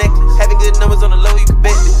splurge on a necklace. Having good numbers on the low, you can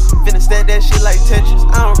bet this. Finna stack that shit like Tetris.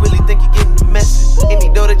 I don't really think you're getting the message. Any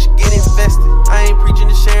dough that you get invested. I ain't preaching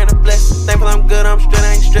to sharing a blessing. Thankful I'm good, I'm straight,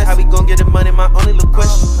 I ain't stressed. How we gon' get the money, my only little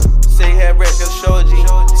question. Say had rap, gotta show a G.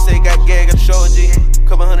 You say got gag, gotta show a G.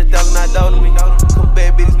 Couple $100,000 not low to me. Couple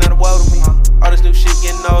bad bitches not a woe to me. All this new shit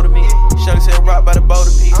getting old to me. Shawty said rock by the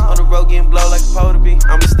boulder piece. On the road getting blow like a pole to be.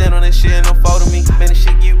 I'ma stand on that shit and don't fold to me. Man, this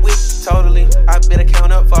shit get weak, totally. I better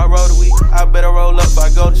count up before I roll the week. I better roll up before I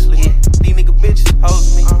go to sleep. These nigga bitches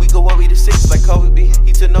hoes me. We go up, we the six like Kobe B.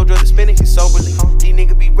 He took no drugs to spinning, he soberly. These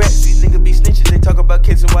nigga be rats, these nigga be snitches. They talk about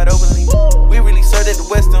kissing white openly. We really served at the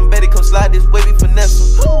Western. Bet it come slide this way, we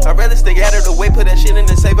finesse 'em. I'd rather stay out of the way, put that shit in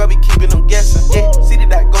the safe, I be keeping them guessing. Yeah, see the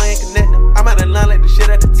dot, go ahead and connect them. I'm out of line like the shit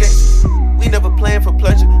out of Texas. We never playing for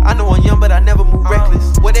pleasure. I know I'm young, but I never move reckless.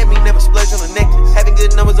 What that mean, never splurge on a necklace. Having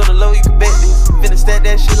good numbers on the low, you can bet this. Finna stack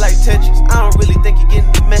that shit like Tetris. I don't really think you're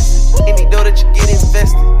getting the message. Any dough that you get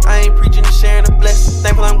invested. I ain't preaching to sharing a blessing.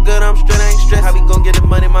 Thankful I'm good, I'm straight, I ain't stressed. How we gon' get the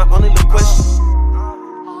money, my only little question.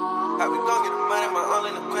 How we gon' get the money, my only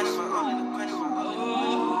little question.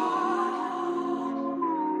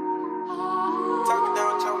 Talking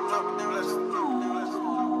down, chopping down, let's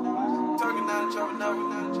talking down, chopping down.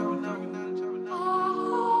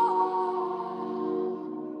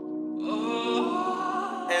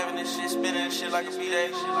 Having this shit, spinning this shit like a B-Day.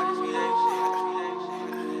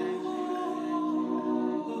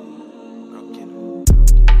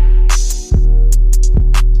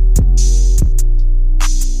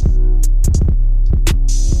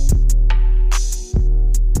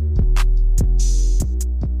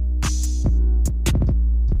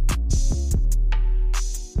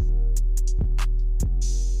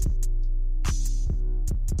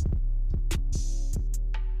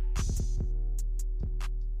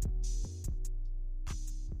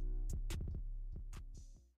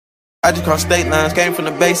 I just crossed state lines, came from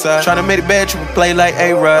the Bayside. Tryna make it bad, triple play like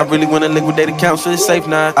A-Rod. I really wanna liquidate accounts, so it's safe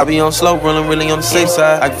now. I be on slow, rolling really on the safe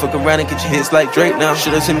side. I can fuck around and get your hits like Drake now.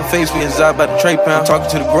 Should've seen my face, we inside by the trade pound. I'm talking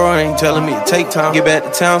to the grower, ain't telling me to take time. Get back to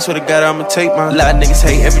town, so the God I'ma take mine. A lot of niggas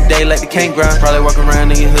hate every day like they can't grind. Probably walk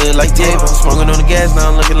around in your hood like Diego. Smoking on the gas, now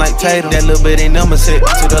I'm looking like Tatum. That little bit ain't numbers hit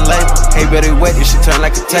to the label. Hey, better wet, this shit turn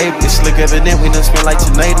like a table. It's slick evident, we done spin like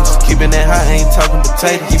tomatoes. Keeping that hot, ain't talking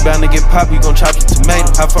potato. You bound to get popped, you gon' chop your tomato.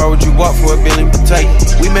 How far would you walk for a billion?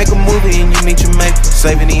 We make a movie and you meet your maker.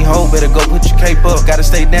 Saving these hoes, better go put your cape up. Gotta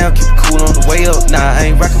stay down, keep it cool on the way up. Nah,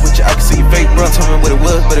 I ain't rockin' with you, I can see your fake, bro. Told me what it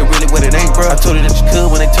was, but it really what it ain't, bro. I told you that you could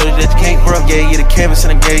when they told you that you can't, bro. Gave you the canvas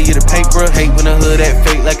and I gave you the paint, bro. Hate when the hood act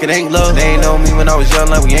fake like it ain't love. They ain't know me when I was young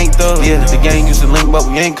like we ain't thugs. Yeah, the gang used to link, but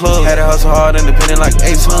we ain't clubs. Had to hustle hard, independent like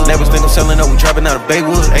Ace Hood. Never think of selling up, we trapping out of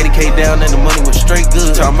Baywood. 80K down and the money was straight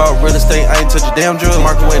good. Talking about real estate, I ain't touch a damn drug.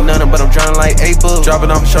 Market with nothing, but I'm drowning like A-Bug.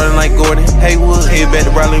 Dropping off shorting like Gordon Haywood. Head back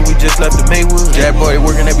to Raleigh, we just left the Maywood. Jab boy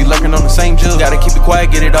working, they be lurking on the same jug. Gotta keep it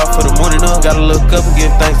quiet, get it off for the morning up. Gotta look up and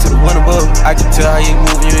give thanks to the one above. I can tell how you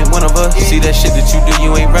move, you ain't one of us. See that shit that you do,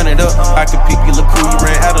 you ain't running up. I can peep, you look cool, you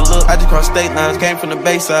ran out of luck. I just crossed state lines, came from the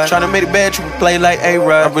Bayside. Tryna make it bad, triple play like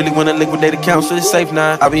A-Rod. I really wanna liquidate accounts, so it's safe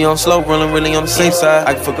now. I be on slow, rolling really on the safe side.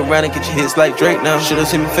 I can fuck around and get your hits like Drake now. Should've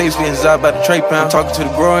seen my face, we inside by the trade pound. I'm talking to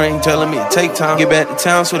the grower, ain't telling me to take time. Get back to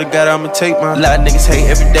town, so the God I'ma take mine. A lot of niggas hate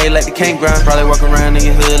every day like they can't grind. Probably walk around in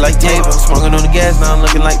your hood like Diego. Smoking on the gas, now I'm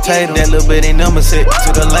looking like Tatum. That little bit ain't numbers hit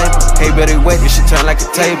to the label. Hey, better wet, this shit turn like a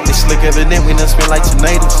table. It's slick evident, we done spin like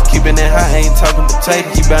tomatoes. Keeping that hot, ain't talking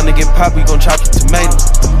potatoes. You bound to get popped, we gon' chop your tomatoes.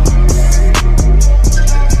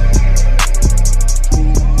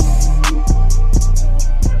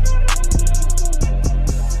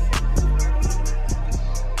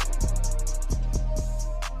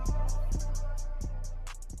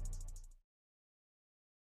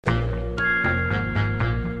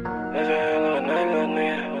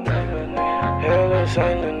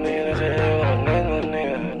 Silent nigga, that's a hell of a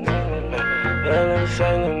nigga. Hell of a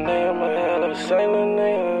silent nigga, I'm a hell of a silent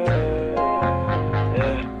nigga.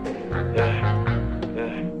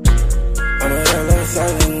 I'm a hell of a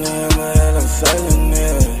silent nigga, I'm a hell of a silent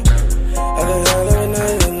nigga. I'm a hell of a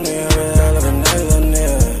nigga, I'm a hell of a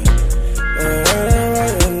nigga. I'm a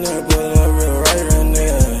right nigga, pull up real right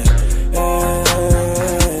nigga.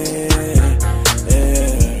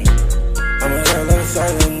 I'm a hell of a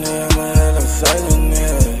silent nigga, I'm a hell of a silent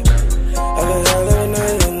nigga. I'm a hell of a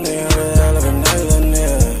nigga, I'm a hell of a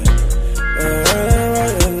nigga.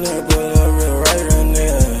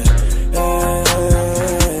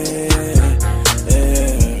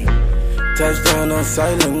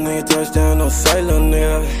 silent nigga, touchdown, no silent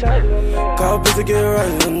nigga. Call busy, get right,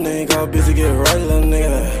 little nigga. Call busy, get right, little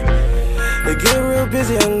nigga. They get real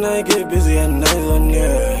busy at night, get busy at night, little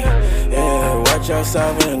nigga. Yeah, watch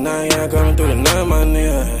outside for the night, yeah, coming through the night, my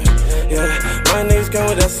nigga. Yeah, my niggas come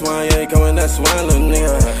with that swine, yeah, come with that swine, little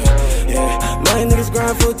nigga. Yeah, my niggas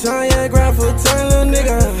grind full time, yeah, grind full time, little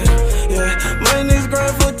nigga. Yeah, my niggas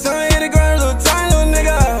grind full time, yeah, they grind full time, little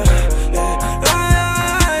nigga.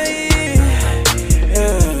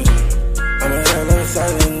 I'm a hell of a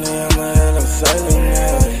silent nigga, I'm a hell of a silent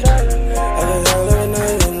nigga. I'm a hell of a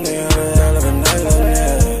night, I'm a hell of a night,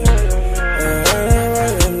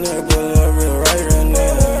 I'm a pull up real right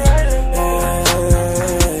now.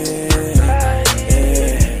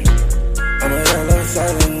 I'm a hell of a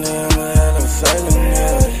silent nigga, I'm a hell of a silent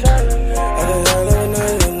nigga. I'm a hell of a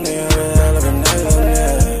night, I'm a hell of a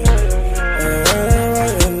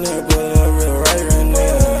night, pull up real right now.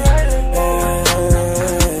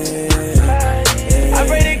 I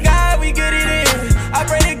pray to God we get it in. I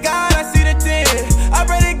pray to God I see the 10. I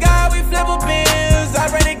pray to God we flip a pins. I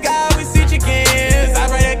pray to God we see chickens. I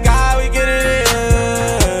pray to God we get it in.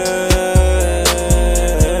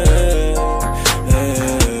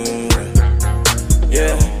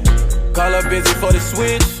 Yeah. Call up busy for the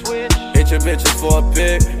switch. Hit your bitches for a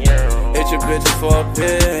pick. Hit your bitches for a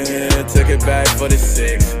pick. Took it back for the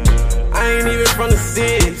 6. I ain't even from the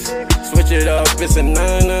 6. Switch it up, it's a 9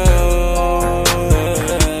 now.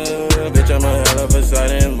 Bitch, I'm a hell of a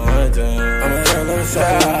silent mind. I'm a hell of a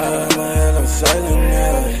silent, I'm a hell of a silent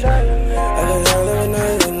man. I'm a hell of a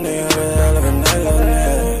night, I'm a hell of a night,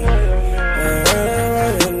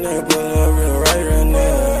 I'm a pull up real right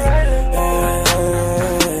now.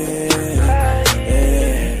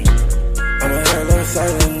 I'm a hell of a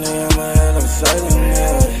silent, I'm a hell of a silent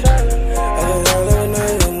man. I'm a hell of a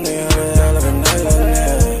night, I'm a hell of a night, I'm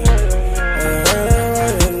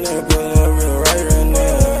pull up real right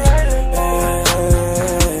now.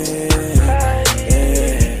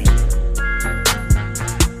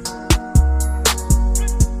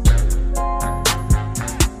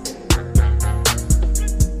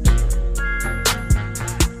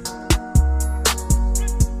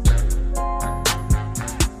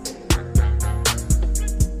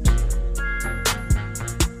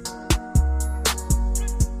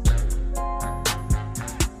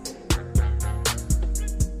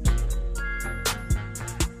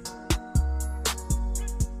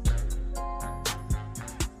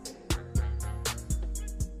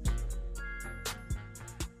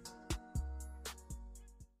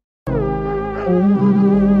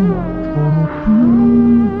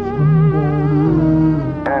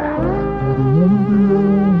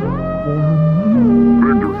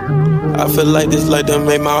 I feel like this light done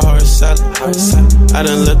made my heart solid. I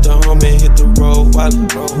done left the home and hit the road wallet.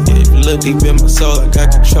 Yeah, if you look deep in my soul, I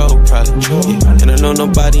got control, probably. Yeah, and I know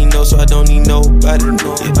nobody knows, so I don't need nobody.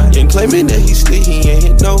 Yeah, you ain't claiming that he slick, he ain't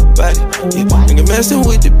hit nobody. Yeah, nigga messing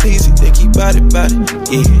with the peasy, they keep body.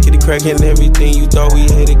 Yeah, get it crackin' everything, you thought we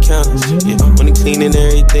hated counters. Yeah, when he cleaning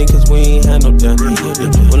everything, cause we ain't had no done. Yeah,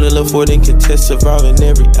 when the love for them contest surviving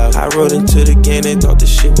every hour. I rode into the game, they thought the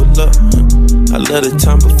shit was love. I love the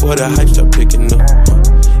time before the hype start picking up.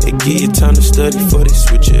 It give you time to study before they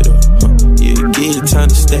switch it up. Yeah, it give you time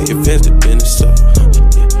to stack advance the business up.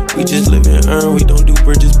 Yeah, we just live and earn, we don't do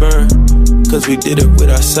bridges burn. Cause we did it with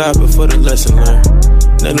our side before the lesson learned.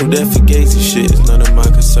 None of that fugazi shit is none of my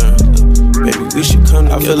concern. Baby, we should come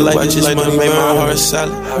together. I feel like this money made my heart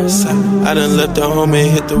solid. I done left the home and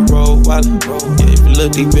hit the road wallet. Yeah, if you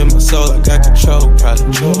look deep in my soul, I got control, probably.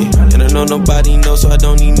 Yeah, and I know nobody knows, so I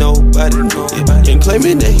don't need nobody. Yeah, you ain't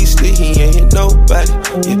claiming that he slick, he ain't hit nobody.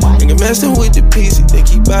 Yeah, nigga messing with the peasy, they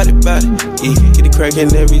keep body. Yeah, get it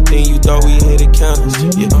crackin' everything, you thought we hated counters.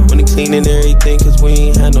 Yeah, when they cleaning everything, cause we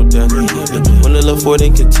ain't had no done. Yeah, when the love for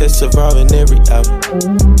them contest surviving every hour.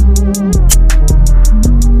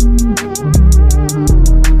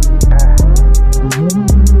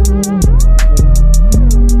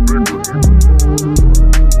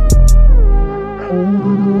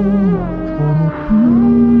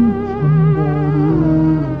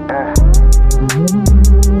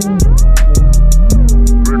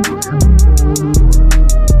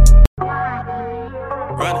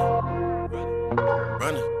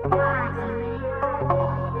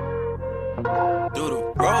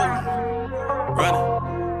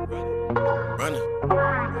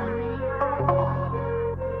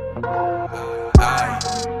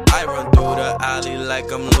 I run through the alley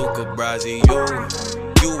like I'm Luca Brasi.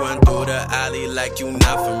 You run through the alley like you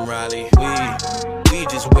not from Raleigh. We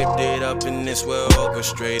just whipped it up and this well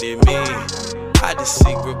orchestrated me. I just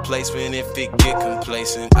seek replacement if it get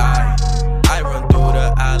complacent. I I run through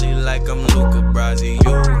the alley like I'm Luca Brasi.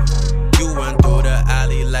 You run through the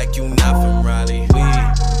alley like you not from Raleigh.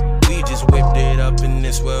 We just whipped it up and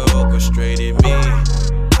this well orchestrated me.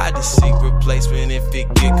 I just seek replacement if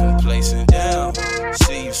it get complacent. Down.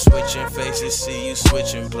 See you switching faces, see you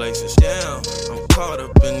switching places. Down. I'm caught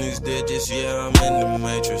up in these digits, yeah, I'm in the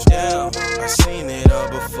matrix. Down. I seen it all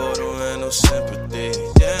before, don't have no sympathy.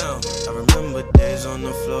 Down. I remember days on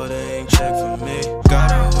the floor, they ain't check for me.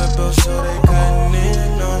 Got a whip up so they couldn't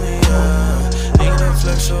in on me. Need a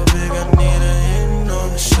flex so big, I need a in on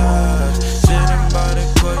the side. Sitting by the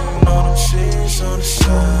court, you know them sheets on the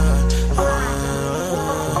side.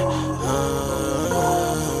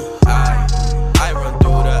 I run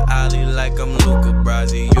through the alley like I'm Luca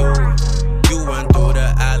Brasi. You run through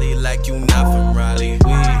the alley like you not from Raleigh.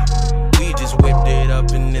 We just whipped it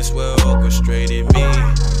up and this well orchestrated me.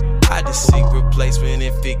 I just seek replacement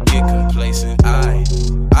if it get complacent.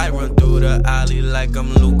 I run through the alley like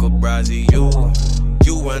I'm Luca Brasi.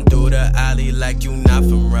 You run through the alley like you not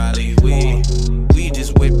from Raleigh. We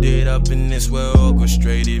just whipped it up and this well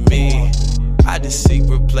orchestrated me. I just seek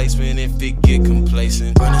replacement if it get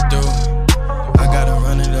complacent. Run it through, I gotta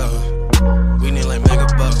run it up. We need like mega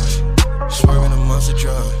bucks, swerving a monster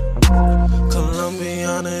truck.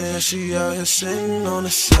 Colombiana, yeah, she out here sitting on the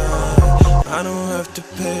side. I don't have to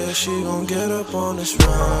pay her, she gon' get up on this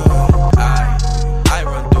ride. I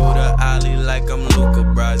run through the alley like I'm Luca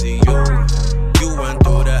Brasi. You run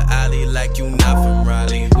through the alley like you not from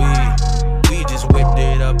Raleigh. We just whipped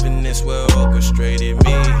it up and this well orchestrated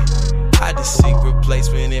me. I just seek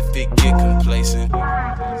replacement if it get complacent.